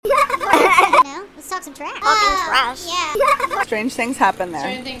talk some trash. Talking trash. Yeah. Strange things happen there.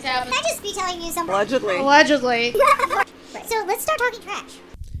 Strange things happen. Can I just be telling you something? Allegedly. Right. So let's start talking trash.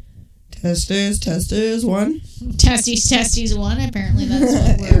 Testes, one. Testes, one. Apparently that's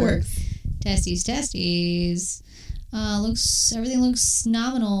what we're... It works. Testes. Everything looks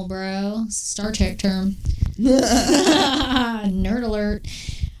nominal, bro. Star Trek term. Nerd alert.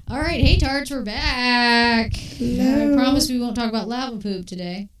 All right, hey tarts, we're back. Hello. I promise we won't talk about lava poop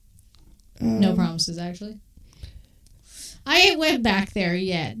today. No promises, actually. I ain't went back there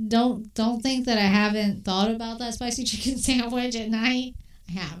yet. Don't think that I haven't thought about that spicy chicken sandwich at night.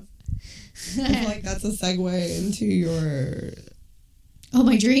 I have. I feel like that's a segue into your... Oh,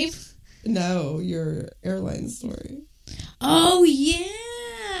 my dream? No, your airline story. Oh,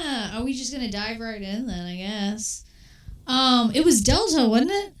 yeah. Are we just going to dive right in then, I guess? It was Delta,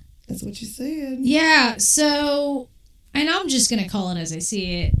 wasn't it? That's what you said. Yeah, so... And I'm just going to call it as I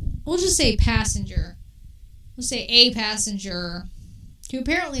see it. We'll just say passenger. We'll say a passenger who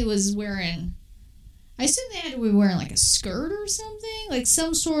apparently was wearing... I assume they had to be wearing like a skirt or something? Like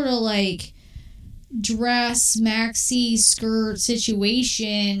some sort of like dress, maxi, skirt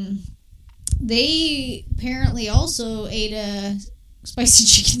situation. They apparently also ate a spicy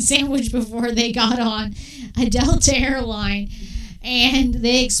chicken sandwich before they got on a Delta airline. And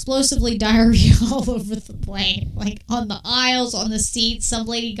they explosively diarrhea all over the plane. Like on the aisles, on the seats. Some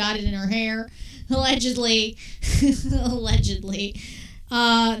lady got it in her hair. Allegedly. Allegedly.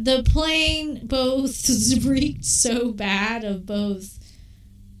 The plane both reeked so bad of both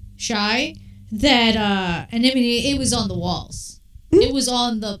shy that, and I mean, it was on the walls. It was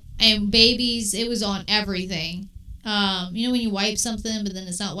on the, and babies, it was on everything. You know when you wipe something, but then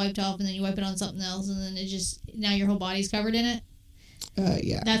it's not wiped off, and then you wipe it on something else, and then it just, now your whole body's covered in it?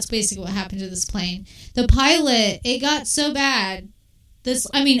 Yeah. That's basically what happened to this plane. The pilot, it got so bad,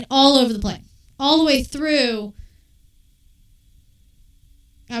 all over the plane. All the way through,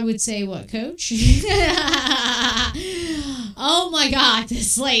 I would say, what, coach? Oh my God,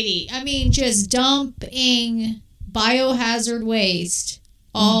 this lady. I mean, just dumping biohazard waste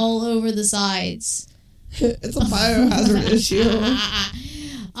all over the sides. It's a biohazard issue.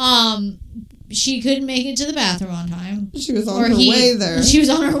 She couldn't make it to the bathroom on time. She was on her way there. She was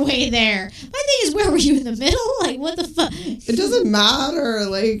on her way there. My thing is, where were you in the middle? Like, what the fuck? It doesn't matter.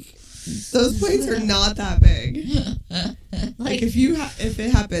 Like, those planes are not that big. Like if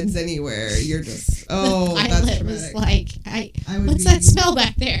it happens anywhere, you're just, oh, that's pilot dramatic. was like, what's that smell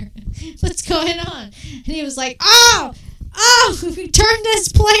back there? What's going on? And he was like, oh, we turned this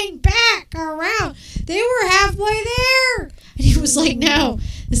plane back around. They were halfway there. And he was like, no,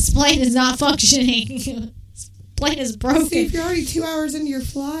 this plane is not functioning. This plane is broken. See, if you're already 2 hours into your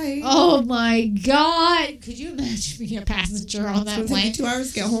flight. Oh my God. Could you imagine being a passenger on that plane? Take you 2 hours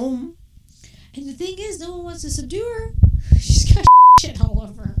to get home. And the thing is, no one wants to subdue her. She's got shit all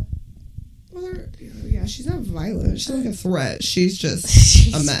over her. Well, yeah, she's not violent. She's not like a threat. She's just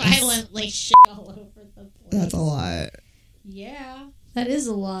a mess. Violently shit all over the place. That's a lot. Yeah, that is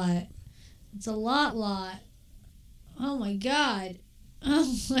a lot. It's a lot. Oh my God.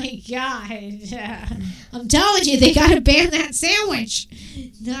 Oh my God. I'm telling you, they gotta ban that sandwich.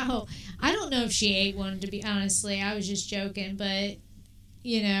 No, I don't know if she ate one, to be honestly. I was just joking, but,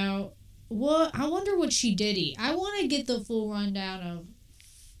 you know, I wonder what she did eat. I want to get the full rundown of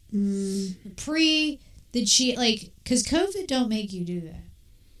did she, like, because COVID don't make you do that.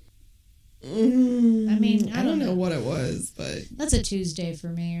 I mean, I don't know what it was, but... That's a Tuesday for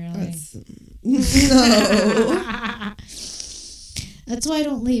me, really. No. That's why I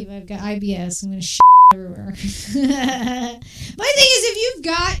don't leave. I've got IBS. I'm going to shit everywhere. My thing is, if you've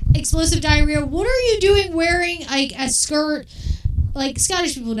got explosive diarrhea, what are you doing wearing, like, a skirt? Like,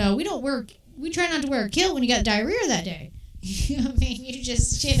 Scottish people know, we try not to wear a kilt when you got diarrhea that day. I mean, you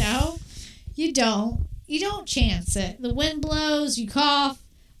just, you don't chance it. The wind blows, you cough.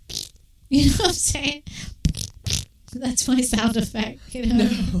 You know what I'm saying? That's my sound effect, you know?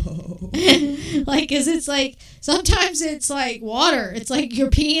 No. Like, cause it's like, sometimes it's like water. It's like you're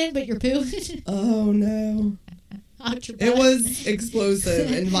peeing, but you're pooping. Oh, no. It was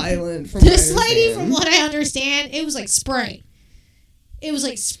explosive and violent from this lady, from what I understand, it was like spray.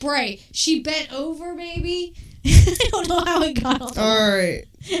 She bent over, maybe. I don't know how it got on. All right.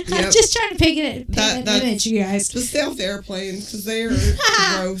 Yep. I'm just trying to paint an image, you guys. Just stay off the airplanes, because they are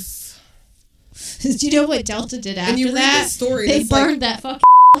gross. Do you know what Delta did after and you that? Read the story, they burned that fucking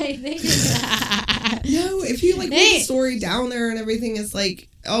plane. They did that. No, if you read the story down there and everything, it's like,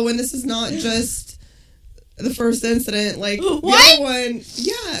 oh, and this is not just the first incident. Like, what? The other one,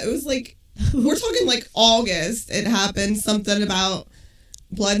 yeah, it was like, we're talking like August. It happened, something about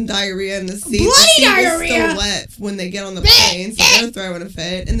blood and diarrhea in the seat. Bloody the seat diarrhea! is still wet when they get on the plane, so they're throwing a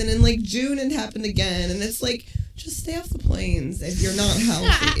fit. And then in like June it happened again, and it's like, just stay off the planes if you're not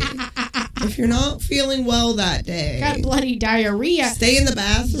healthy. If you're not feeling well that day. Got bloody diarrhea. Stay in the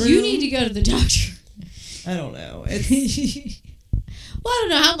bathroom. You need to go to the doctor. I don't know. It's Well, I don't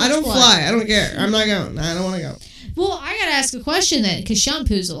know how much I don't blood. fly. I don't care. I'm not going. I don't want to go. Well, I gotta ask a question then, because Sean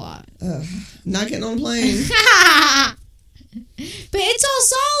poos a lot. Not getting on a plane. But it's all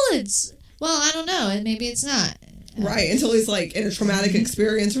solids. Well, I don't know. Maybe it's not. Right, until he's like in a traumatic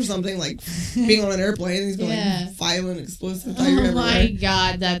experience or something, like being on an airplane and he's going like violent, explosive diarrhea Oh my everywhere.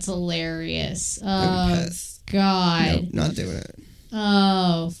 God, that's hilarious. I'm Oh, pissed. God. Nope, not doing it.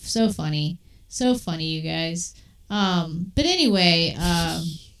 Oh, so funny. So funny, you guys. But anyway,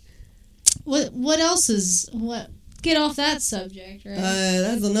 what else is, get off that subject, right?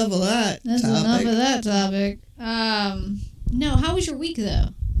 That's enough of that That's topic. enough of that topic. No, how was your week, though?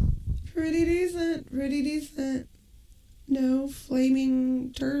 Pretty decent. No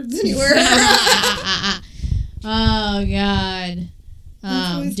flaming turds anywhere. Oh, God.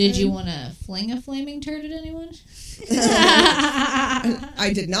 always Did you good. want to fling a flaming turd at anyone?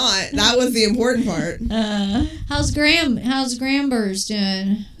 I did not. That was the important part. How's Grambers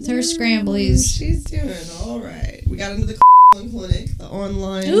doing with her scramblies? She's doing all right. We got into the clinic, the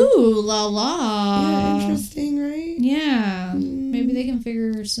online. Ooh, la la. Yeah, interesting, right? Yeah. Maybe they can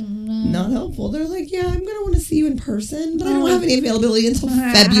figure some... Not helpful. They're like, yeah, I'm going to want to see you in person, but I don't have any availability until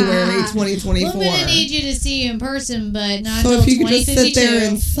February 2024. Well, I'm going to need you to see you in person, but not So until if you could just 2052. sit there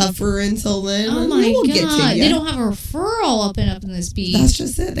and suffer until then, Oh my we'll God. get to you. They don't have a referral up in this piece. That's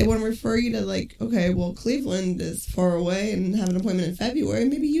just it. They want to refer you to like, okay, well, Cleveland is far away and have an appointment in February.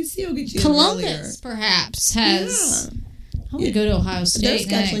 Maybe UC will get you in earlier. Columbus, perhaps, has... Yeah. I want to go to Ohio They're State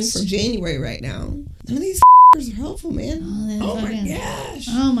scheduling next. for January right now. None of these are helpful, man. Oh, my fucking- gosh.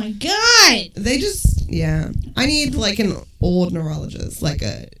 Oh my God! They just, yeah. I need like an old neurologist, like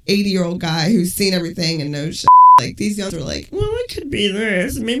a 80-year-old guy who's seen everything and knows shit. Like these youngs are like, well, it could be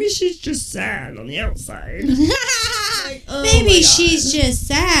this. Maybe she's just sad on the outside. Like, oh my Maybe God. she's just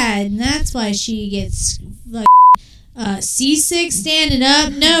sad, and that's why she gets like seasick standing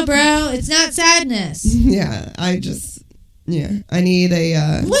up. No, bro, it's not sadness. Yeah, I need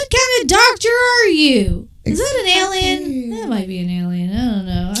a... What kind of doctor are you? Is that an Exactly. alien? That might be an alien. I don't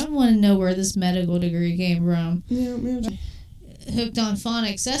know. I want to know where this medical degree came from. Yeah, Hooked on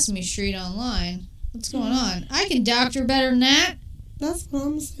Phonics Sesame Street online. What's going on? I can doctor better than that. that's what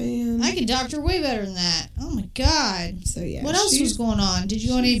I'm saying. I can doctor way better than that. Oh my God. So, yeah. What else was going on? Did you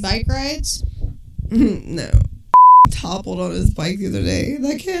go on any bike rides? No. Toppled on his bike the other day.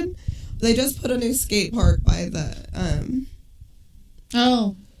 That kid. They just put a new skate park by the,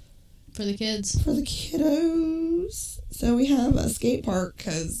 Oh, for the kids. for the kiddos. So we have a skate park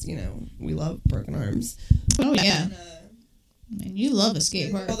because, we love broken arms. Oh, yeah. And, Man, you love a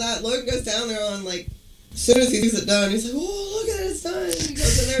skate park. well, that Logan goes down there on, like, as soon as he sees it done, he's like, oh, look at it, it's done. He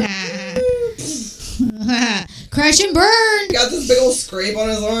goes in there. Crash and burn! Got this big old scrape on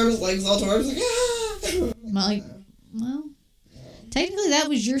his arm, his legs all torn. He's like, ah. Like, well, technically that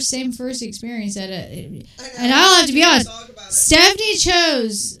was your same first experience at it. I know. And I'll have to be honest, Talk about it. Stephanie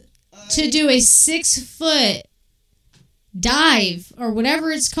chose to do a 6-foot dive, or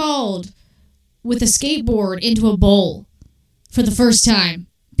whatever it's called, with a skateboard into a bowl for the first time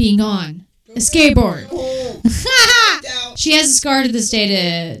being on a skateboard. She has a scar to this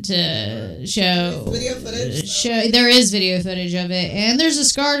day to show. Video footage. There is video footage of it, and there's a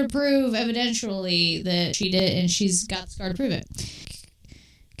scar to prove evidentially that she did, and she's got the scar to prove it.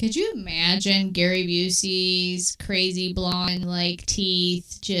 Could you imagine Gary Busey's crazy blonde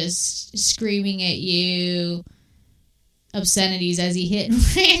teeth just screaming at you obscenities as he hit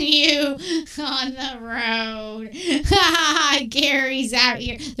and ran you on the road? Gary's out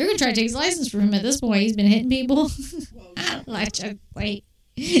here. They're gonna try to take his license from him at this point. He's been hitting people. Allegedly.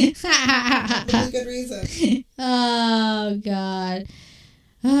 Really good reason. Oh God.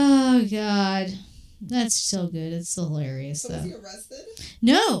 Oh God. That's so good. It's so hilarious. So was he arrested?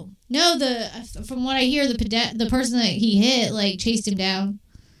 No. From what I hear, the person that he hit chased him down.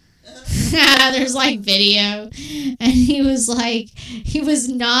 There's video, and he was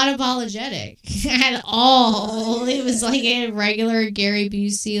not apologetic at all. It was a regular Gary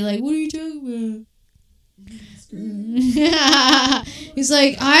Busey, what are you talking about? He's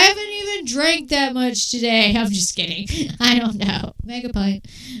like, I haven't even drank that much today. I'm just kidding. I don't know. Mega pint.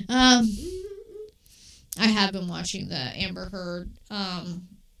 I have been watching the Amber Heard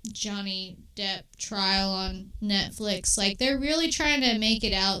Johnny Depp trial on Netflix. They're really trying to make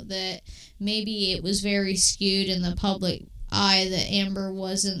it out that maybe it was very skewed in the public eye that Amber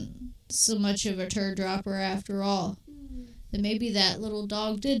wasn't so much of a turd dropper after all. That maybe that little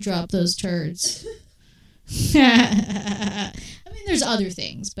dog did drop those turds. I mean, there's other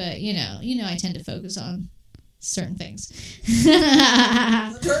things, but you know, I tend to focus on certain things.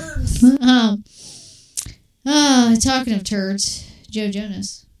 Turds. Talking of turds, Joe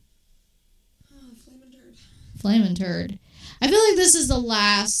Jonas. Flamin' turd. I feel like this is the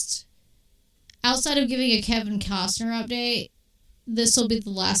last, outside of giving a Kevin Costner update, this will be the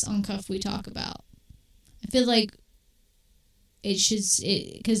last Uncuff we talk about. I feel like it should,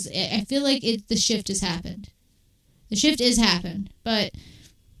 because I feel like the shift has happened. The shift is happened, but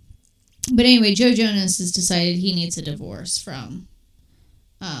anyway, Joe Jonas has decided he needs a divorce from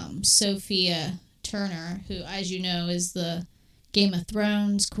Sophia Turner, who, as you know, is the Game of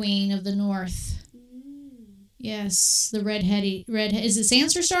Thrones Queen of the North. Yes, the redhead. Is it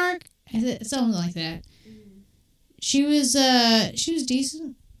Sansa Stark? Something like that. She was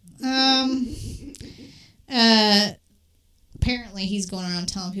decent. Apparently he's going around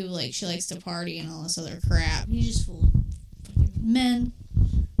telling people like she likes to party and all this other crap. He's just full of fucking men.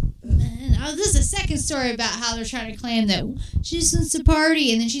 Oh, this is the second story about how they're trying to claim that she just wants to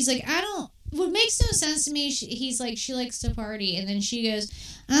party, and then she's like, what makes no sense to me, he's like, she likes to party, and then she goes,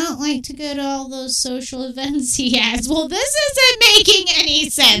 I don't like to go to all those social events he has. Well, this isn't making any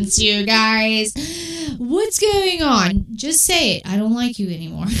sense, you guys. What's going on? Just say it. I don't like you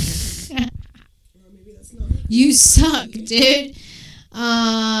anymore. Maybe that's not. You suck, dude.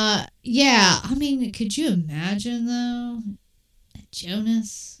 Yeah. I mean, could you imagine though?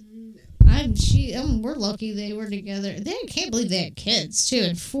 Jonas. We're lucky they were together. I can't believe they had kids too.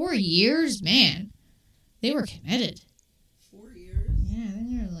 In 4 years, man, they were committed. 4 years. Yeah,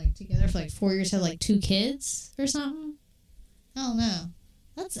 they were like together for like 4 years. Had like 2 kids or something. I don't know.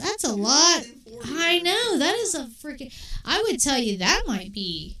 That's a lot. I know, that is a freaking. I would tell you that might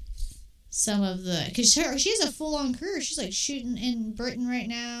be some of the, because she has a full on career. She's like shooting in Britain right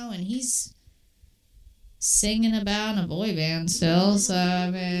now, and he's singing about in a boy band still. So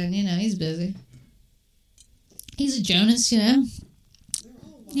I mean, he's busy. He's a Jonas,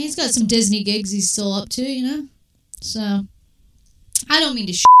 He's got some Disney gigs he's still up to, So I don't mean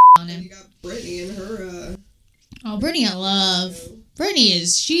to on him. And you got Brittany and her. Oh, Brittany, I love. Brittany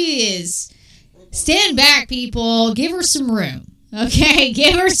she is. Stand back, people. Give her some room. Okay,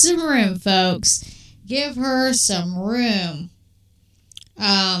 give her some room, folks. Give her some room.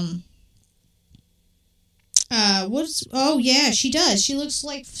 Oh yeah, she does. She looks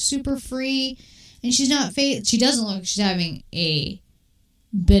like super free, and she's not she doesn't look like she's having a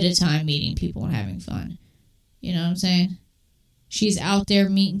bit of time meeting people and having fun. You know what I'm saying? She's out there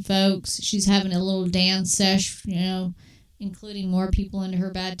meeting folks. She's having a little dance sesh, including more people into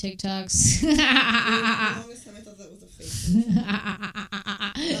her bad TikToks. For the longest time I thought that was a fake person.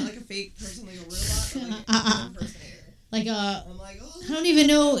 Not like a fake person, like a robot, but like an impersonator. I'm like, I don't even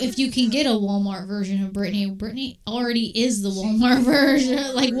know if you can get a Walmart version of Brittany. Brittany already is the Walmart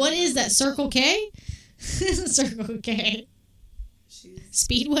version. Like, what is that? Circle K? Circle K.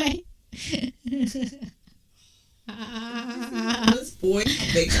 Speedway? This boy,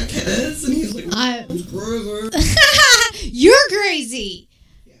 how big that kid is, and he's like, You're crazy!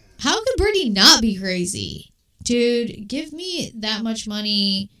 Yeah. How could Brittany not be crazy? Dude, give me that much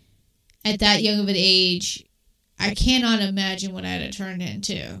money at that young of an age. I cannot imagine what I'd have turned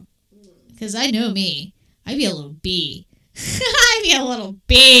into. Because I know me. I'd be a little bee. I'd be a little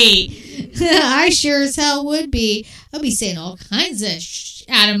bee. I sure as hell would be. I'd be saying all kinds of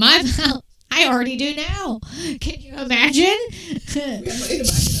out of my mouth. I already do now. Can you imagine?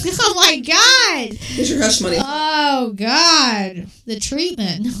 Oh my God. Here's your hush money. Oh God. The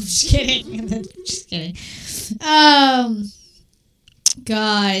treatment. No, I'm just kidding. Just kidding.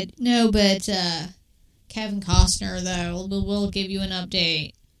 God. No, but Kevin Costner, though, will give you an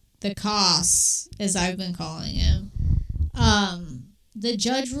update. The Costs, as I've been calling him. The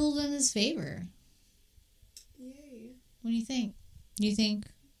judge ruled in his favor. Yay. What do you think?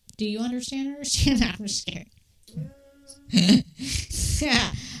 Do you understand? No, I'm just kidding.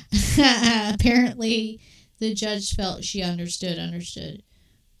 Apparently, the judge felt she understood.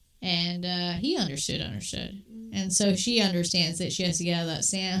 And he understood. And so she understands that she has to get out of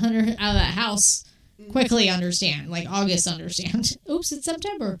that house quickly, understand. Like August, understand. Oops, it's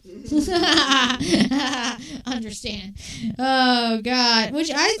September. Understand. Oh, God. Which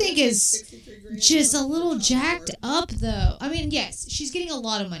I think is just a little jacked up, though. I mean, yes, she's getting a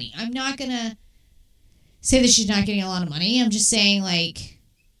lot of money. I'm not going to say that she's not getting a lot of money. I'm just saying, like,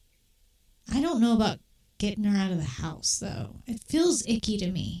 I don't know about getting her out of the house, though. It feels icky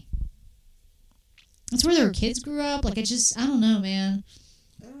to me. That's where their kids grew up. Like, I don't know, man.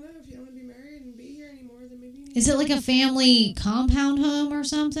 I don't know. If you don't want to be married and be here anymore, then maybe you need Is it like a family compound home or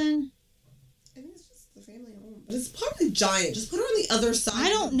something? I think it's just the family home. But it's probably giant. Just put her on the other side. I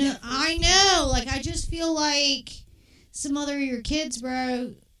don't know. I know. Like, I just feel like some other of your kids,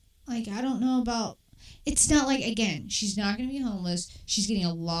 bro. Like, I don't know about... It's not like, again, she's not going to be homeless. She's getting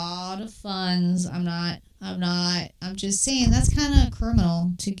a lot of funds. I'm just saying that's kind of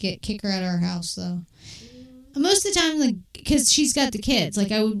criminal to kick her out of our house, though. Most of the time, like, because she's got the kids.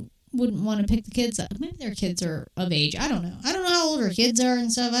 Like, I wouldn't want to pick the kids up. Maybe their kids are of age. I don't know. I don't know how old her kids are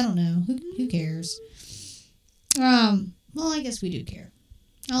and stuff. I don't know. Who cares? Well, I guess we do care.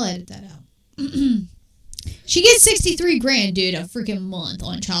 I'll edit that out. She gets $63,000, dude, a freaking month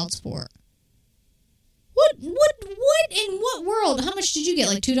on child support. What in what world? How much did you get?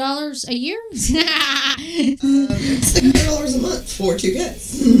 Like $2 a year? It's $600 a month for 2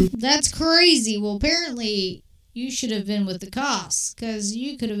 kids. That's crazy. Well, apparently you should have been with the costs, because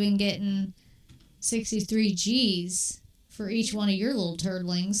you could have been getting 63 G's for each one of your little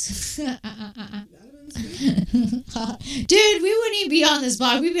turdlings. Dude, we wouldn't even be on this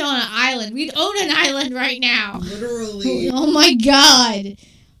block. We'd be on an island. We'd own an island right now. Literally. Oh my god.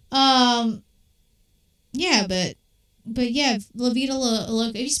 Yeah, but yeah, La Vida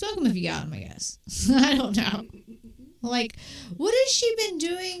Loca. If you spoke him, if you got him, I guess. I don't know. Like, what has she been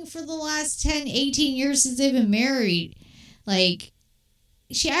doing for the last 10, 18 years since they've been married? Like,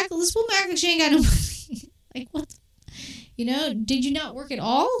 this woman act like she ain't got no money. Like, what? You know, did you not work at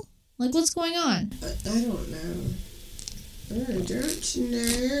all? Like, what's going on? I don't know. I don't know.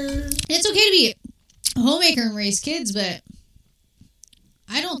 It's okay to be a homemaker and raise kids, but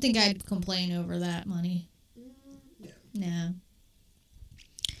I don't think I'd complain over that money. No.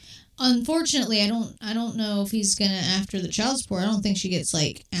 Unfortunately, I don't know if he's gonna, after the child support, I don't think she gets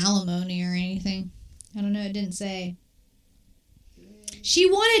like alimony or anything. I don't know, it didn't say. She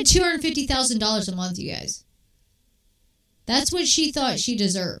wanted $250,000 a month, you guys. That's what she thought she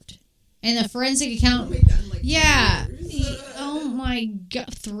deserved. And the forensic accountant, yeah. Oh my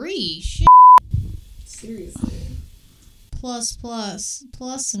god, 3. Shit. Seriously. Plus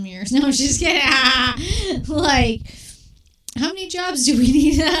some years. No, I'm just kidding. Like, how many jobs do we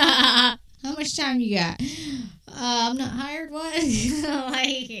need? How much time you got? I'm not hired. What?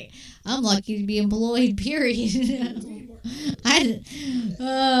 Like, I'm lucky to be employed. Period.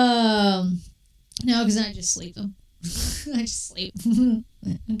 No, because I just sleep them. I just sleep.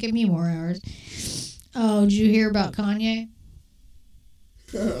 Give me more hours. Oh, did you hear about Kanye?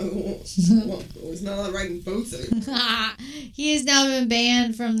 Well, he's not allowed riding boats anymore. He has now been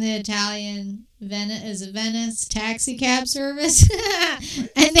banned from the Italian Venice taxi cab service.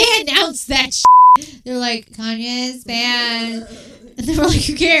 And they announced that shit. They're like, Kanye is banned. And they were like,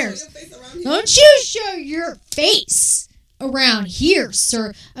 who cares? Don't you show your face around here,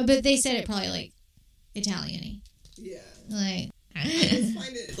 sir. But they said it probably like Italian-y. Yeah. Like, I just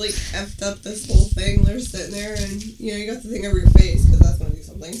find it like effed up, this whole thing. They're sitting there and, you know, you got the thing over your face because that's going to do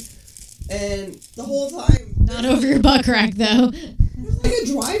something. And the whole time... Not over your butt crack, though. There's like a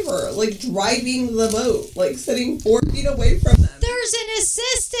driver, like, driving the boat, like, sitting 4 feet away from them. There's an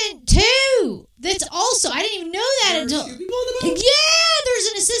assistant, too! That's also... I didn't even know that until... 2 people on the boat? Yeah! There's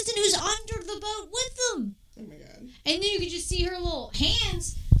an assistant who's under the boat with them! Oh, my God. And then you could just see her little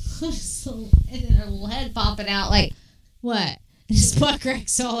hands, and then her little head popping out, like, what? His butt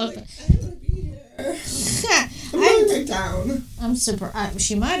crack's all over. Like, I want to be here. I'm going right down. I'm surprised.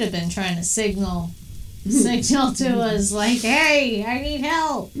 She might have been trying to signal to us, like, hey, I need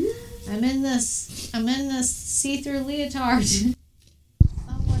help. I'm in this see-through leotard.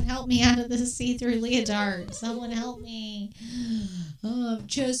 Someone help me out of this see-through leotard. Someone help me. Oh, I've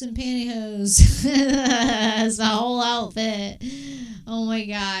chosen pantyhose. That's the whole outfit. Oh my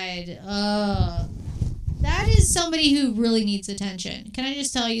god. That is somebody who really needs attention. Can I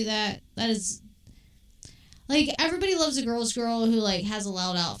just tell you that? That is... Like, everybody loves a girl's girl who, like, has a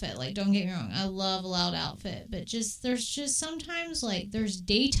loud outfit. Like, don't get me wrong. I love a loud outfit. But there's just sometimes, like, there's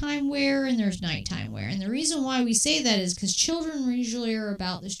daytime wear and there's nighttime wear. And the reason why we say that is because children usually are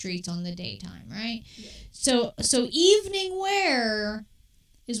about the streets on the daytime, right? Yeah. So evening wear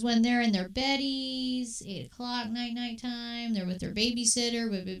is when they're in their beddies, 8 o'clock, nighttime. They're with their babysitter,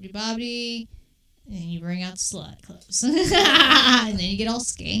 bibbidi-bobbidi. And then you bring out the slut clothes. And then you get all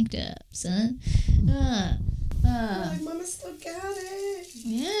skanked up, son. Like, Mama still got it.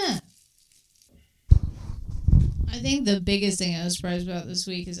 Yeah. I think the biggest thing I was surprised about this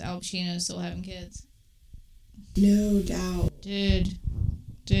week is Al Pacino still having kids. No doubt. Dude.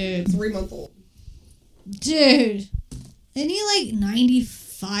 3-month-old. Dude. Isn't he like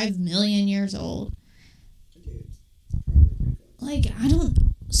 95 million years old? like, I don't,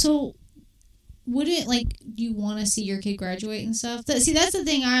 so, wouldn't, like, you want to see your kid graduate and stuff? See, that's the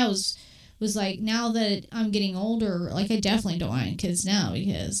thing I was like, now that I'm getting older, like, I definitely don't want kids now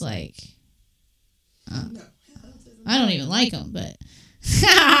because, like, I don't even like them, but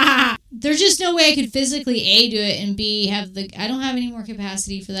there's just no way I could physically A, do it, and B, I don't have any more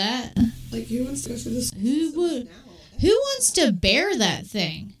capacity for that. Like, who wants to go through this? Who wants to bear that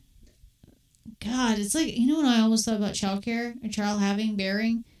thing? God, it's like, you know what I always thought about childcare, a child having,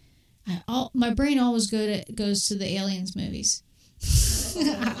 bearing? My brain always goes to the Aliens movies.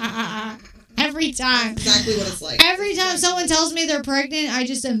 Every time. That's exactly what it's like. Every time someone tells me they're pregnant, I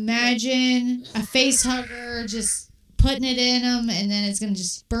just imagine a face hugger just putting it in them, and then it's going to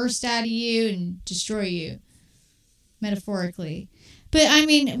just burst out of you and destroy you. Metaphorically. But, I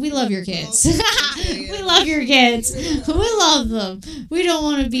mean, we love your kids. We love your kids. We love them. We don't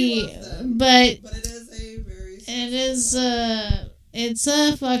want to be, but it is a very... it's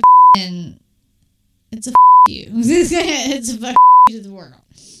a fucking... It's a you. It's a fuck you to the world.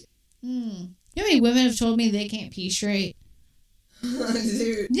 You know how many women have told me they can't pee straight? Dude.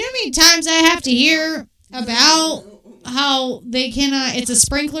 You know how many times I have to hear about how they cannot... It's a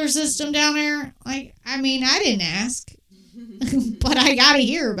sprinkler system down there? Like, I mean, I didn't ask. But I gotta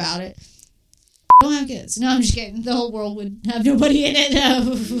hear about it. Don't have kids. No, I'm just kidding. The whole world would have nobody in it.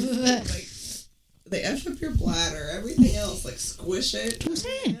 Like, they F up your bladder. Everything else, like, squish it. I'm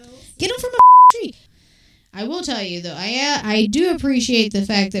saying. Get them from a tree. I will tell you, though, I do appreciate the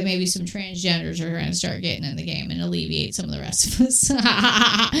fact that maybe some transgenders are trying to start getting in the game and alleviate some of the rest of us.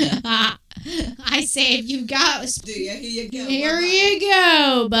 I say, if you got... Dude, yeah, here you go. Here you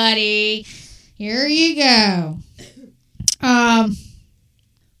go, buddy. Here you go.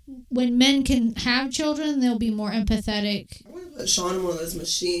 When men can have children, they'll be more empathetic. I want to put Sean in one of those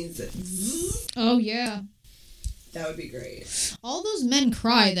machines that... Oh, yeah. That would be great. All those men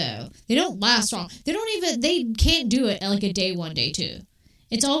cry, though. They don't last long. They can't do it like a day one, day two.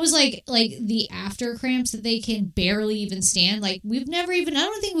 It's always like the after cramps that they can barely even stand. Like, I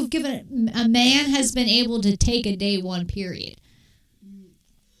don't think we've given, a man has been able to take a day one period.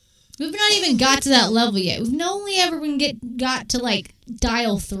 We've not even got to that level yet. We've only ever got to, like,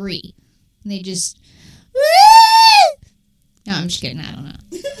 dial 3. And they just... No, I'm just kidding. I don't know.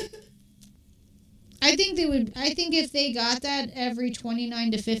 I think if they got that every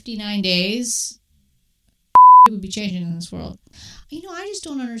 29 to 59 days, it would be changing in this world. You know, I just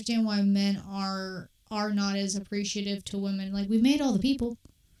don't understand why men are not as appreciative to women. Like, we've made all the people.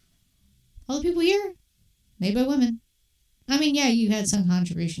 All the people here, made by women. I mean, yeah, you had some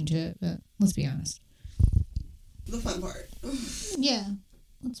contribution to it, but let's be honest. The fun part. Yeah,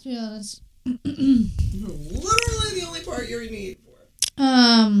 let's be honest. Literally the only part you're in need for.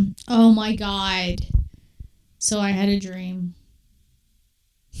 Oh my God. So I had a dream.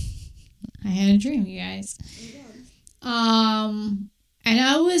 You guys. And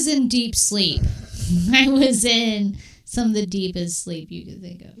I was in deep sleep. I was in some of the deepest sleep you could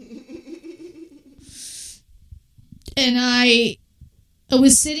think of. And I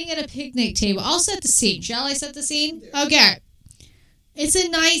was sitting at a picnic table. I'll set the scene. Shall I set the scene? Okay. It's a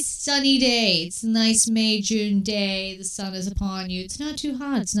nice sunny day. It's a nice May, June day. The sun is upon you. It's not too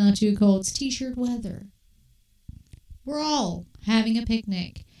hot. It's not too cold. It's t-shirt weather. We're all having a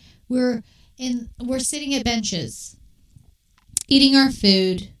picnic. We're sitting at benches, eating our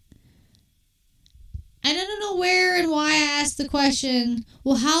food. And I don't know where and why I asked the question,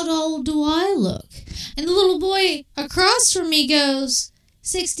 well, how old do I look? And the little boy across from me goes,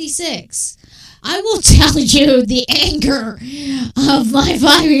 66. I will tell you the anger of my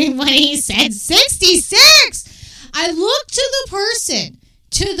body when he said 66. I look to the person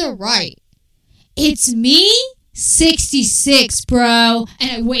to the right. It's me, 66, bro.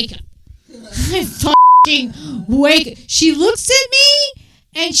 And I wake up. I fucking wake up. She looks at me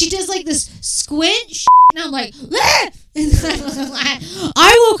and she does like this squint and I'm like, ah!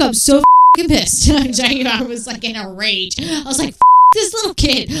 I woke up so fucking pissed. I'm telling you, I was like in a rage. I was like, this little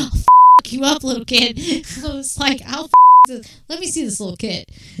kid. I'll you up, little kid. I was like, let me see this little kid.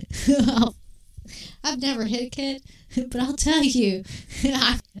 I've never hit a kid, but I'll tell you,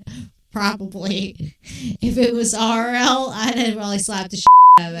 probably, if it was RL, I'd have probably slapped the shit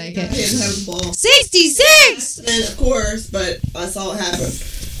out of that kid. 66! And of course, but I saw it happen.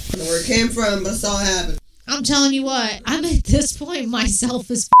 I don't know where it came from, but I saw it happen. I'm telling you what, I'm at this point,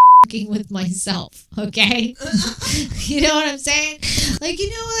 myself is with myself, okay? You know what I'm saying? Like, you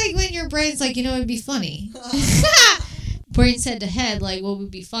know, like when your brain's like, you know, it'd be funny. Brain's head to head, like, what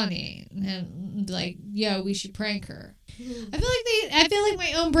would be funny? And like, yo, we should prank her. I feel like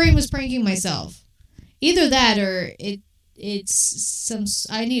my own brain was pranking myself. Either that or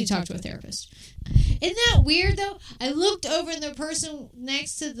I need to talk to a therapist. Isn't that weird though? I looked over and the person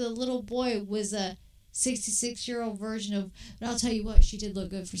next to the little boy was a 66-year-old version of, but I'll tell you what, she did look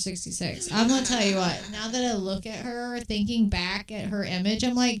good for 66. I'm gonna tell you what, now that I look at her, thinking back at her image,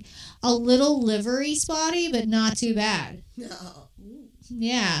 I'm like, a little livery spotty, but not too bad. No.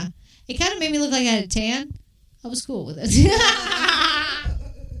 Yeah. It kind of made me look like I had a tan. I was cool with it.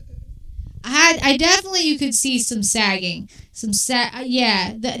 I definitely, you could see some sagging.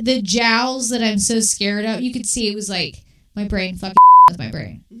 The jowls that I'm so scared of, you could see it was like, my brain fucking with my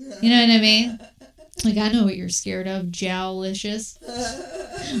brain. You know what I mean? Like, I know what you're scared of. Jowlicious.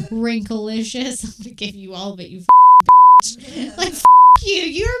 Wrinklelicious. I'm gonna give you all of it, you bitch. Like, you.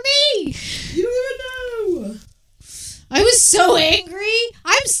 You're me. You don't even know. I was so angry.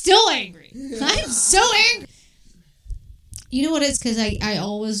 I'm still angry. I'm so angry. You know what it's because I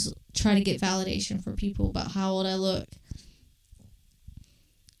always try to get validation for people about how old I look.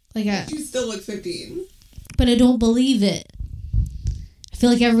 Like you still look 15. But I don't believe it. I feel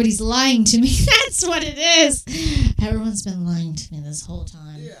like everybody's lying to me. That's what it is. Everyone's been lying to me this whole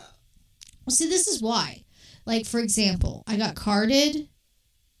time. Yeah. Well, see, this is why. Like, for example, I got carded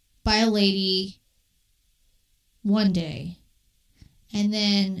by a lady one day. And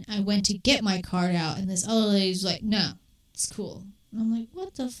then I went to get my card out, and this other lady's like, no, it's cool. And I'm like,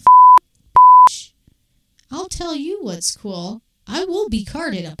 what the f***? I'll tell you what's cool. I will be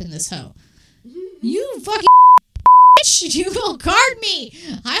carded up in this hoe. You fucking bitch, you will card me.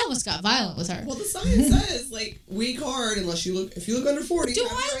 I almost got violent with her. Well, the sign says, like, we card unless you look, if you look under 40. Do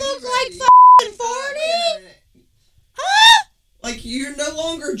I look like fucking 40? Huh? Like, you're no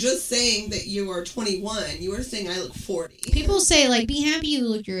longer just saying that you are 21. You are saying I look 40. People say, like, be happy you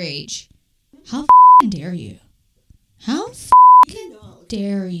look your age. How dare you? How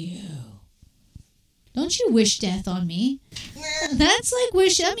dare you? Don't you wish death on me? That's like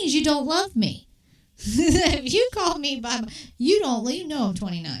that means you don't love me. If you call me by you know I'm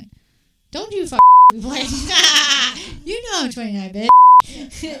 29. Don't you blame you know I'm 29, bitch.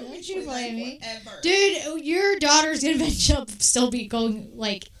 Don't you blame me. Dude, your daughter's gonna eventually still be going,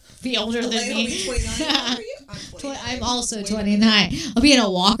 like, be older than me. Be 29. How old are you? I'm 29. I'm also 29. I'll be in a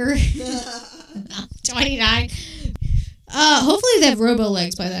walker. 29. Hopefully they have robo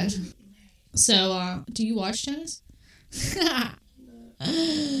legs by then. So, do you watch tennis?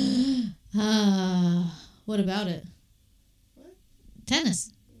 What about it? What?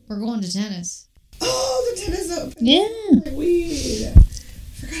 Tennis. We're going to tennis. Oh, the tennis open. Yeah. Weed.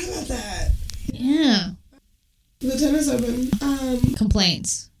 Forgot about that. Yeah. The tennis open.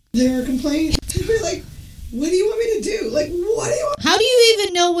 Complaints. There were complaints. They were like, what do you want me to do? Like, what do you want? How do you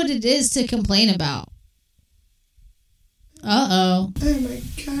even know what it is to complain about? Uh-oh. Oh my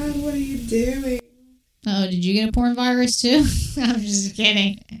god, what are you doing? Oh, did you get a porn virus too? I'm just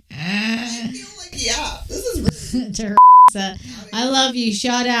kidding. I feel like, yeah, this is really... To her, I love you.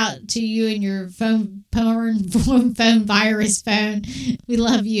 Shout out to you and your phone virus phone. We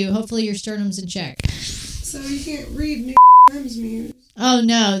love you. Hopefully your sternum's in check. So you can't read New Times news. Oh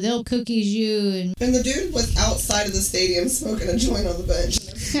no, they'll cookies you And the dude was outside of the stadium smoking a joint on the bench.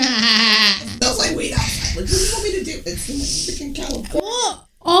 I was like, wait outside. Like, what do you want me to do? It's in freaking California.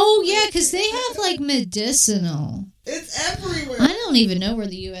 Oh yeah, because they have like medicinal. It's everywhere. I don't even know where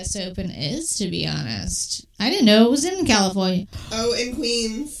the U.S. Open is, to be honest. I didn't know it was in California. Oh, in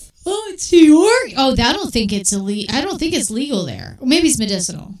Queens. Oh, it's New York. Oh, I don't think it's illegal. I don't think it's legal there. Or maybe it's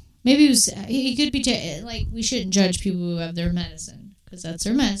medicinal. Maybe it was. It could be like, we shouldn't judge people who have their medicine, because that's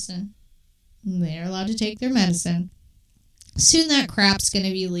their medicine. They're allowed to take their medicine. Soon that crap's going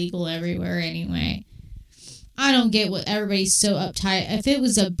to be legal everywhere anyway. I don't get what everybody's so uptight. If it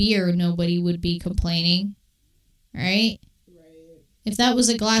was a beer, nobody would be complaining. Right? If that was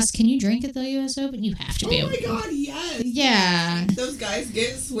a glass, can you drink at the U.S. Open? You have to be able to. Oh my god, yes. Yeah. Those guys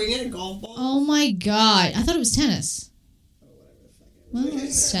get swinging a golf ball. Oh my god. I thought it was tennis. Well,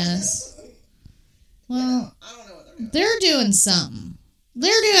 it's tennis. Well, I don't know what they're doing.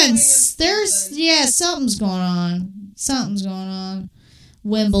 they're doing something. Something's going on. Something's going on.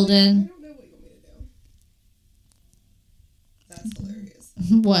 Wimbledon. I don't know what you want me to do. That's hilarious.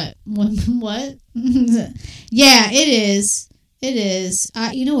 What? What? Yeah, it is. It is.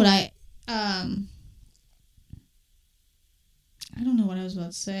 You know what I don't know what I was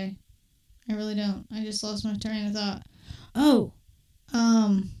about to say. I really don't. I just lost my train of thought. Oh.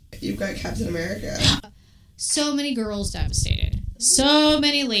 You've got Captain America. So many girls devastated. So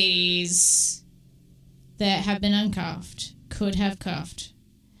many ladies that have been uncuffed could have cuffed.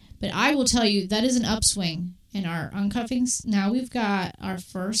 But I will tell you, that is an upswing in our uncuffings. Now we've got our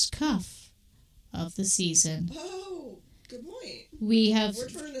first cuff of the season. Oh. Good point.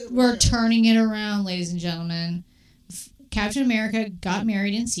 We're turning it around, ladies and gentlemen. Captain America got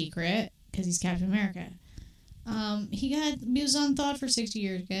married in secret because he's Captain America. He was on thought for 60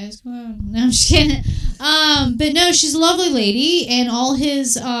 years, guys. Come on. No, I'm just kidding. But no, she's a lovely lady, and all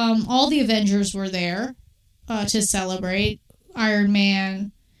the Avengers were there to celebrate. Iron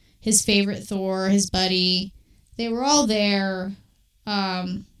Man, his favorite Thor, his buddy. They were all there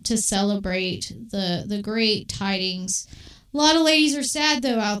to celebrate the great tidings. A lot of ladies are sad,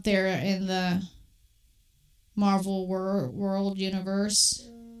 though, out there in the Marvel world universe.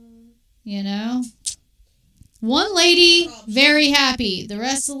 You know? One lady, very happy. The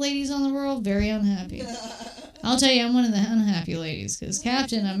rest of the ladies on the world, very unhappy. I'll tell you, I'm one of the unhappy ladies. Because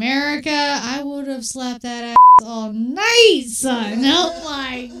Captain America, I would have slapped that ass all night, son. Oh,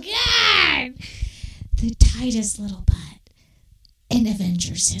 my God. The tightest little butt in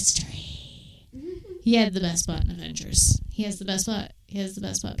Avengers history. He had the best butt in Avengers. He has the best butt. He has the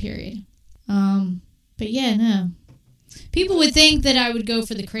best butt, period. But yeah, no. People would think that I would go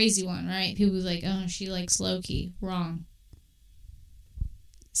for the crazy one, right? People would be like, oh, she likes Loki. Wrong.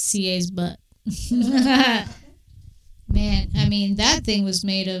 CA's butt. Man, I mean, that thing was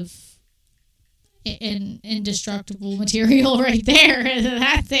made of an indestructible material right there.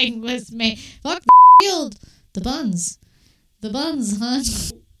 That thing was made... Fuck the buns. The buns, huh?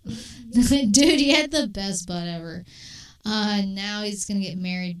 Dude, he had the best butt ever. Now he's gonna get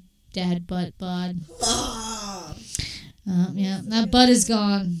married. Dad butt bod. Yeah, that butt is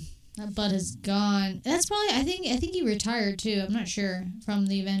gone. That butt is gone. That's probably, I think he retired too. I'm not sure. From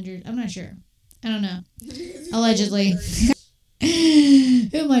the Avengers. I'm not sure. I don't know. Allegedly.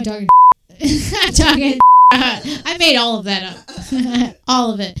 Who am I talking to? I'm talking I made all of that up.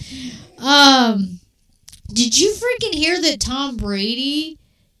 All of it. Did you freaking hear that Tom Brady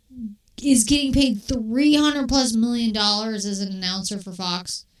is getting paid $300+ million as an announcer for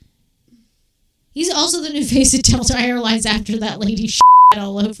Fox? He's also the new face of Delta Airlines after that lady shit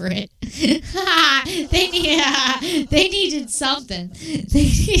all over it. They needed something.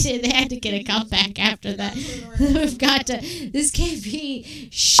 They had to get a comeback after that. We've got to. This can't be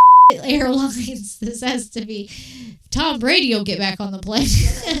shit airlines. This has to be. Tom Brady will get back on the plane.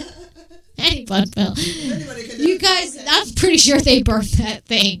 Any fun, Phil. You guys, I'm pretty sure they burned that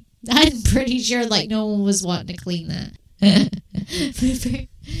thing. I'm pretty sure no one was wanting to clean that. I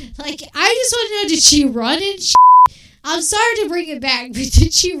just want to know, did she run in shit? I'm sorry to bring it back, but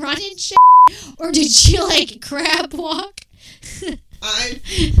did she run in shit? Or did she, crab walk? It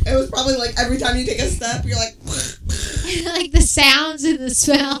was probably, every time you take a step, you're like... the sounds and the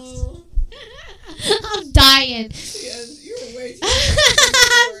smells. I'm dying. Yes, you're way too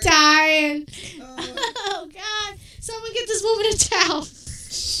I'm dying. Oh, God. Someone get this woman a towel.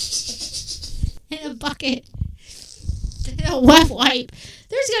 And a bucket. A wet wipe.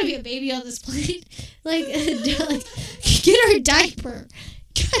 There's gotta be a baby on this plane. Get her a diaper.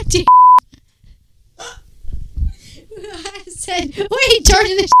 God damn. I said, wait,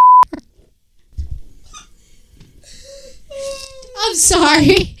 turn this. I'm sorry.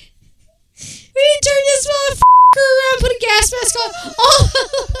 We can turn this motherfucker around, put a gas mask on. Oh.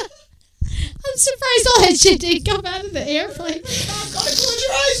 I'm surprised all that shit didn't come out of the airplane. Oh, God, close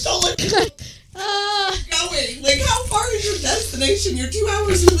your eyes, don't look. Going. How far is your destination? You're 2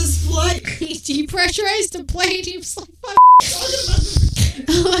 hours in this flight. He depressurized the plane. He was like, fuck.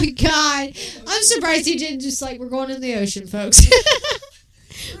 Oh my God. I'm surprised he didn't just we're going in the ocean, folks.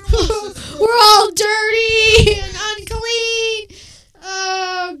 We're all dirty and unclean.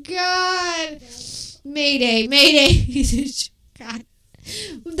 Oh God. Mayday, mayday. God.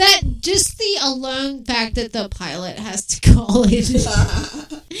 That, just the alone fact that the pilot has to call in.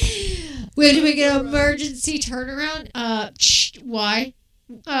 We have to make an emergency turnaround. Why?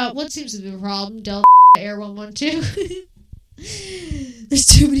 What seems to be the problem? Delta Air 112. There's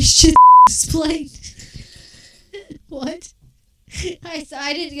too many shit in this plane. What? I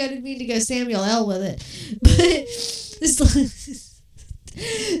didn't mean to go Samuel L. with it. But this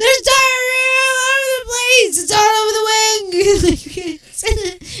there's diarrhea all over the place. It's all over the wing. It's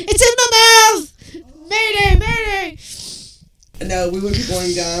in my mouth. Mayday, mayday. No, we would be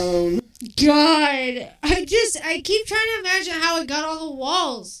going down. God, I keep trying to imagine how it got on the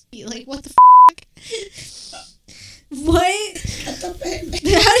walls. What the f***? What? The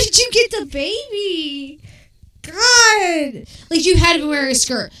baby. How did you get the baby? God, you had to wear a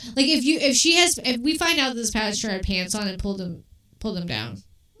skirt. If we find out this passenger had pants on and pulled them down,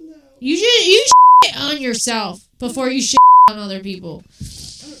 no. you shit on yourself before you shit on other people.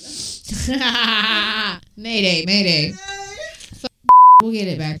 Mayday, mayday. We'll get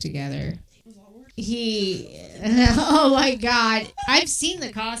it back together. oh my god, I've seen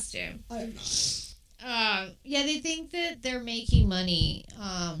the costume. I'm not. Yeah, they think that they're making money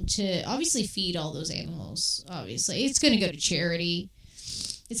to obviously feed all those animals. Obviously, it's going to go to charity.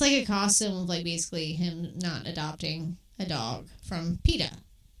 It's like a costume of like basically him not adopting a dog from PETA,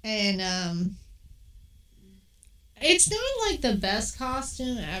 and it's not like the best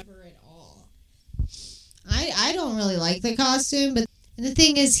costume ever at all. I don't really like the costume, but the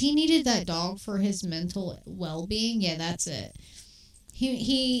thing is, he needed that dog for his mental well-being. Yeah, that's it.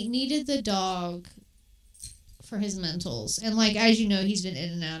 He needed the dog for his mentals, and like as you know, he's been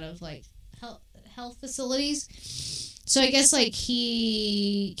in and out of like health facilities. So I guess like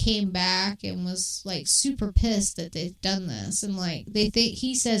he came back and was like super pissed that they've done this, and like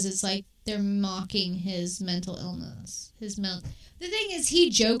he says it's like they're mocking his mental illness. The thing is, he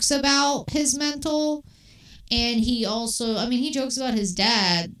jokes about his mental, and he also, I mean, he jokes about his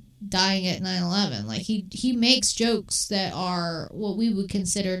dad dying at 9/11. Like he makes jokes that are what we would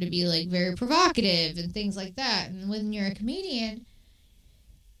consider to be like very provocative and things like that. And when you're a comedian,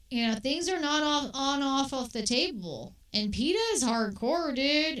 you know, things are not off the table. And PETA is hardcore,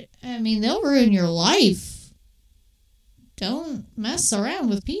 dude. I mean, they'll ruin your life. Don't mess around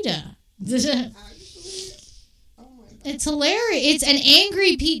with PETA. It's hilarious. It's an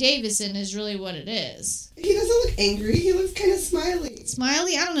angry Pete Davidson is really what it is. He doesn't look angry. He looks kind of smiley.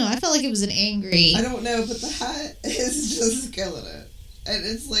 Smiley? I don't know. I felt like it was an angry. I don't know, but the hat is just killing it. And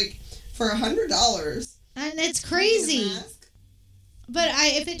it's like for $100. And it's crazy. But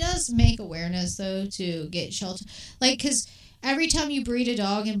if it does make awareness, though, to get shelter. Like, because every time you breed a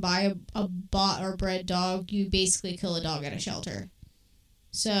dog and buy a bought or bred dog, you basically kill a dog at a shelter.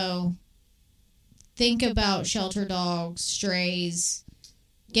 So think about shelter dogs, strays.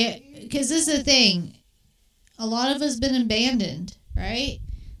 Because this is the thing. A lot of us been abandoned, right?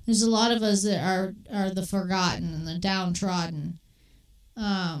 There's a lot of us that are the forgotten and the downtrodden.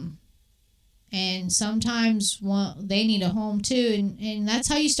 And sometimes they need a home too, and that's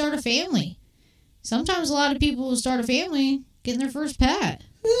how you start a family. Sometimes a lot of people will start a family getting their first pet.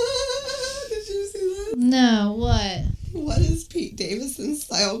 Did you see that? No, what? What is Pete Davidson's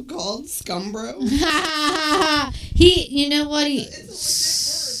style called? Scumbro? You know what?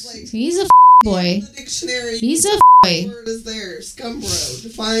 It's a legit word. Like, he's a boy. The dictionary. He's a boy. The word is there. Scumbro,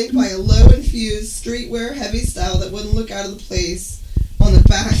 defined by a low-infused streetwear heavy style that wouldn't look out of the place on the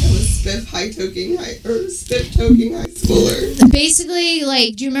back of a spiff toking high schooler. Basically,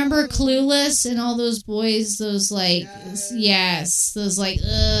 like, do you remember Clueless and all those boys? Those like, yes, those like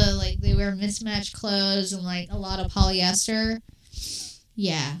they wear mismatched clothes and like a lot of polyester.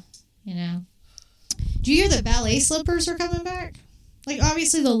 Yeah, you know. Do you hear that ballet slippers are coming back? Like,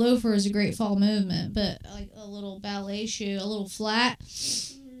 obviously the loafer is a great fall movement, but like a little ballet shoe, a little flat,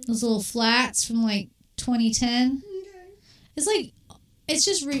 those little flats from like 2010. Okay. It's like. It's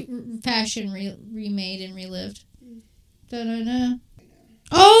just fashion remade and relived. Da-da-da.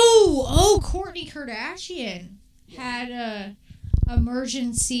 Oh, Kourtney Kardashian had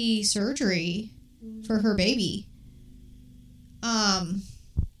emergency surgery for her baby. Doing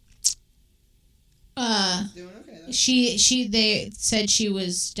okay, though. They said she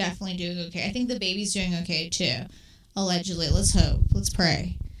was definitely doing okay. I think the baby's doing okay too. Allegedly. Let's hope. Let's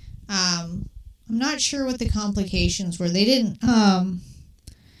pray. I'm not sure what the complications were. They didn't,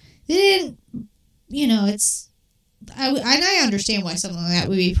 you know, I understand why something like that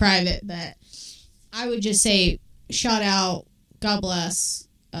would be private, but I would just say, shout out, God bless,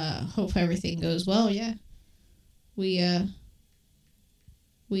 hope everything goes well, yeah.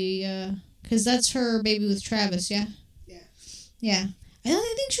 Because that's her baby with Travis, yeah? Yeah. Yeah.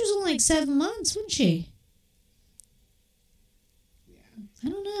 I think she was only like 7 months, wasn't she? Yeah. I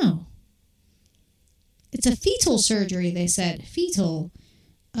don't know. It's a fetal surgery, they said. Fetal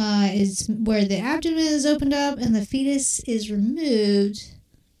is where the abdomen is opened up and the fetus is removed,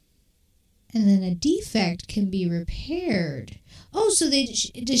 and then a defect can be repaired. Oh, so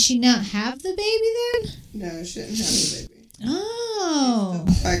does she not have the baby then? No, she didn't have the baby. Oh.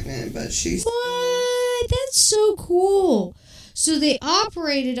 She's still pregnant, but she's... What? That's so cool. So they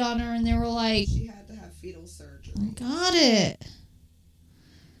operated on her and they were like... She had to have fetal surgery. Got it.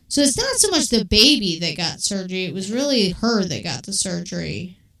 So it's not so much the baby that got surgery, it was really her that got the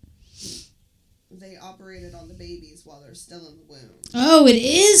surgery. They operated on the babies while they're still in the womb. Oh, it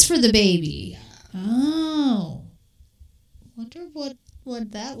is for the baby. Yeah. Oh. Wonder what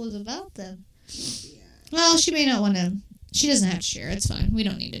that was about then. Yeah. Well, she may not want to... She doesn't have to share. It's fine. We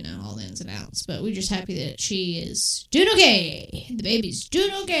don't need to know all the ins and outs. But we're just happy that she is doing okay. The baby's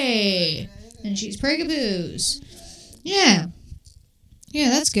doing okay. And she's pregapoos. Yeah. Yeah,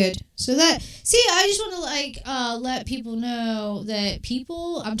 that's good. So that, see, I just want to let people know that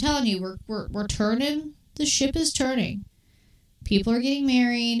people, I'm telling you, we're turning. The ship is turning. People are getting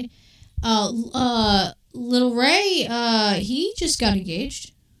married. Little Ray, he just got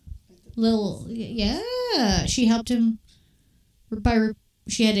engaged. She helped him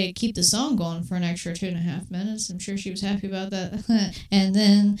she had to keep the song going for an extra 2.5 minutes. I'm sure she was happy about that. and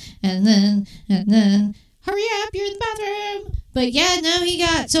then, hurry up, you're in the bathroom. But yeah, no,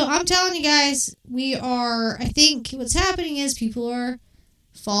 so I'm telling you guys, I think what's happening is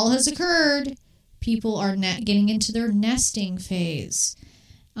fall has occurred. People are getting into their nesting phase.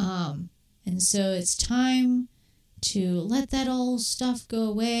 And so it's time to let that old stuff go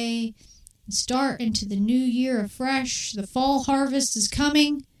away and start into the new year afresh. The fall harvest is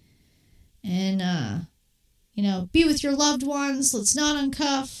coming. And, be with your loved ones. Let's not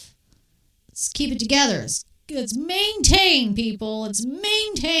uncuff. Let's keep it together. Let's maintain, people. Let's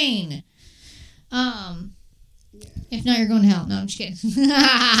maintain. If not, you're going to hell. No, I'm just kidding.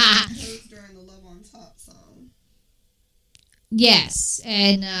 That was during the Love on Top song. Yes,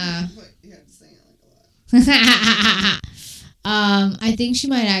 and But you had to sing it like a lot. I think she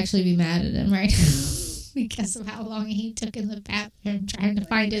might actually be mad at him right now because of how long he took in the bathroom trying to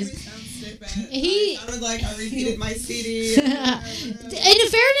find his. He sounded like I repeated my CD. In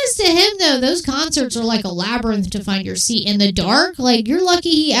fairness to him, though, those concerts are like a labyrinth to find your seat in the dark. Like, you're lucky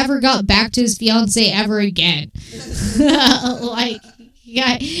he ever got back to his fiance ever again.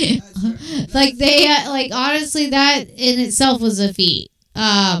 Honestly, that in itself was a feat.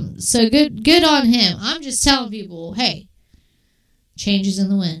 So good on him. I'm just telling people, hey, changes in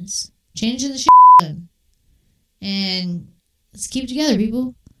the winds, changes in the shit, and let's keep it together,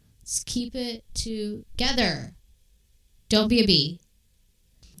 people. Let's keep it together. Don't be a bee.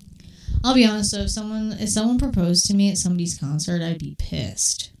 I'll be honest though, if someone proposed to me at somebody's concert, I'd be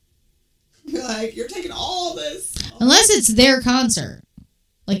pissed. Like, you're taking all this. Unless it's their concert.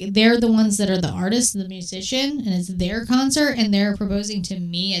 Like, they're the ones that are the artist, the musician, and it's their concert, and they're proposing to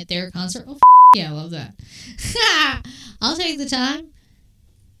me at their concert. Oh, yeah, I love that. I'll take the time.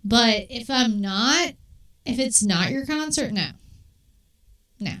 But if it's not your concert, no.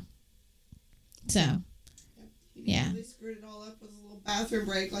 So, yeah. They screwed it all up with a little bathroom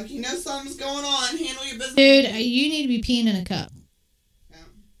break. Like, something's going on. Handle your business. Dude, you need to be peeing in a cup. Yeah.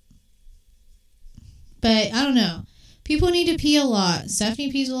 But, I don't know. People need to pee a lot.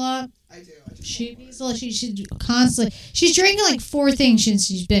 Stephanie pees a lot. I do. She pees a lot. She's constantly... She's drinking like 4 things since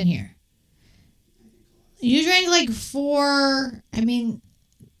she's been here. You drank like 4... I mean,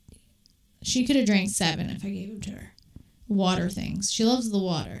 she could have drank 7 if I gave them to her. Water things. She loves the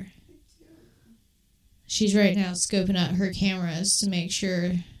water. She's right now scoping out her cameras to make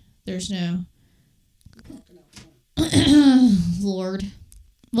sure there's no... Lord.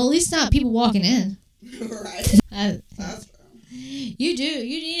 Well, at least not people walking in. Right. That's true. You do.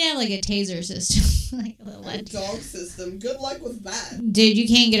 You need to have like a taser system. Like a dog system. Good luck with that. Dude, you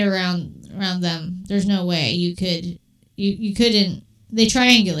can't get around them. There's no way. You couldn't. They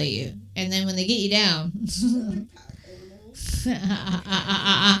triangulate you. And then when they get you down...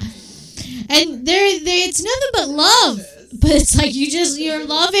 And it's nothing but love. But it's like you're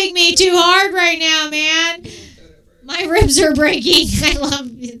loving me too hard right now, man. My ribs are breaking.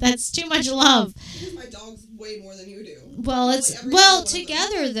 That's too much love. Because my dog's way more than you do. Well,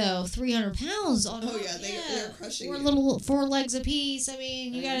 together though, 300 pounds. They're crushing. 4 legs apiece. I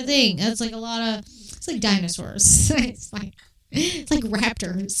mean, you gotta think. That's like a lot of. It's like dinosaurs. It's like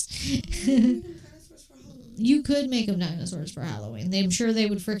raptors. You could make them dinosaurs for Halloween. I'm sure they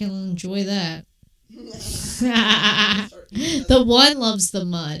would freaking enjoy that. The one loves the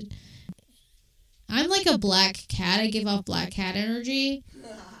mud. I'm like a black cat. I give off black cat energy.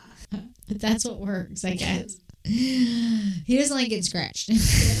 But that's what works, I guess. He doesn't like getting scratched.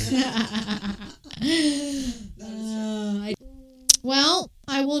 Well,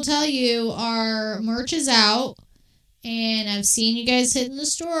 I will tell you, our merch is out. And I've seen you guys hitting the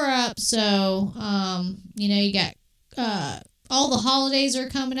store up. So, you got all the holidays are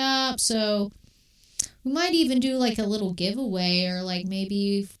coming up. So, we might even do like a little giveaway or like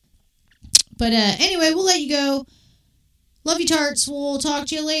maybe... But anyway, we'll let you go. Love you, tarts. We'll talk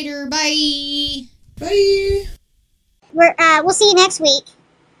to you later. Bye. Bye. We'll see you next week,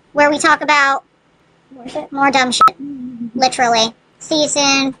 where we talk about more dumb shit. Literally. See you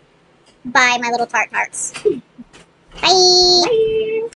soon. Bye, my little tarts. Bye. Bye.